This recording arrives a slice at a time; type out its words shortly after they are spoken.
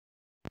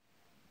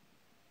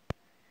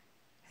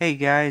Hey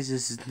guys,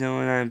 this is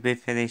Noah and I'm a big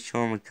fan of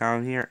Sean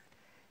McCollum here.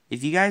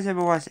 If you guys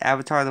ever watched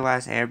Avatar The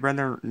Last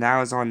Airbender,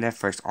 now it's on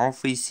Netflix. All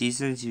 3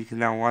 seasons you can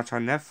now watch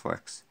on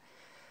Netflix.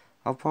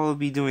 I'll probably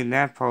be doing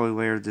that probably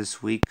later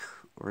this week,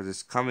 or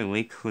this coming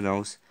week, who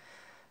knows.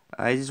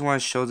 I just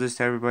want to show this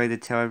to everybody to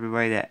tell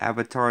everybody that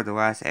Avatar The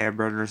Last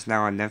Airbender is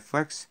now on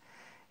Netflix.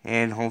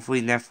 And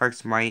hopefully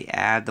Netflix might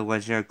add The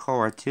Legend of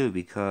Korra too,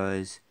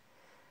 because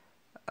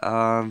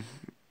um,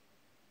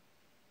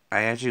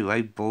 I actually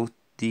like both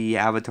the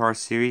Avatar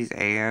series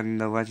and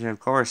the Legend of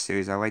Korra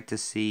series. I like to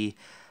see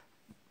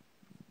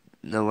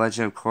the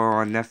Legend of Korra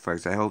on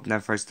Netflix. I hope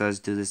Netflix does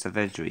do this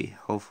eventually,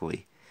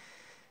 hopefully.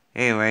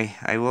 Anyway,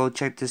 I will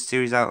check this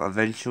series out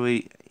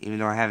eventually, even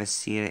though I haven't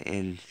seen it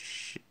in.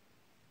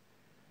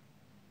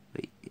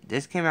 Wait,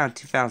 this came out in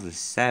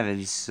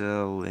 2007,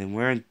 so and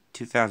we're in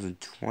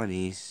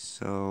 2020,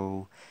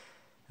 so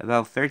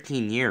about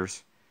 13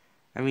 years.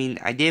 I mean,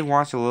 I did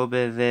watch a little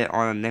bit of it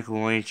on a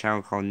Nickelodeon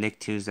channel called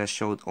Nicktoons that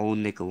showed old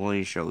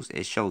Nickelodeon shows.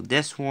 It showed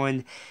this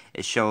one,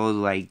 it showed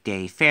like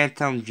Danny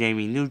Phantom,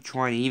 Jamie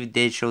Neutron, it even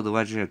did show The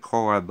Legend of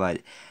Korra,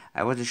 but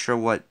I wasn't sure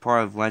what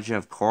part of Legend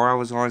of Korra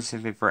was on,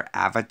 simply for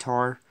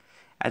Avatar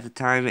at the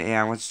time, and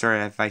I wasn't sure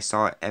if I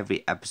saw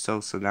every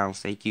episode, so now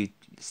thank you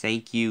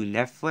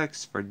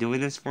Netflix for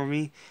doing this for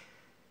me,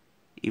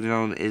 even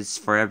though it's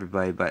for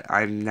everybody, but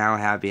I'm now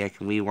happy I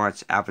can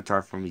rewatch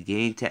Avatar from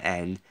beginning to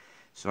end,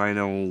 so I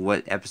know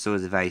what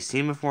episodes have I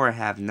seen before or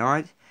have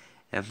not.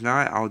 If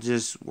not, I'll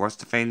just watch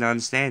the thing to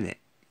understand it.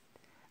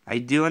 I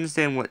do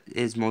understand what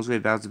it's mostly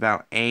about. It's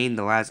about Aang,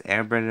 the last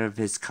airbender of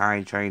his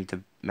kind, trying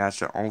to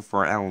master all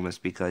 4 elements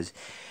because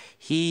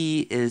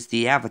he is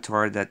the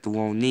avatar that the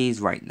world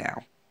needs right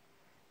now.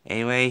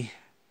 Anyway,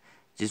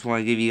 just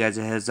want to give you guys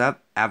a heads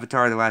up.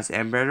 Avatar, the Last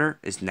Airbender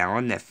is now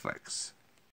on Netflix.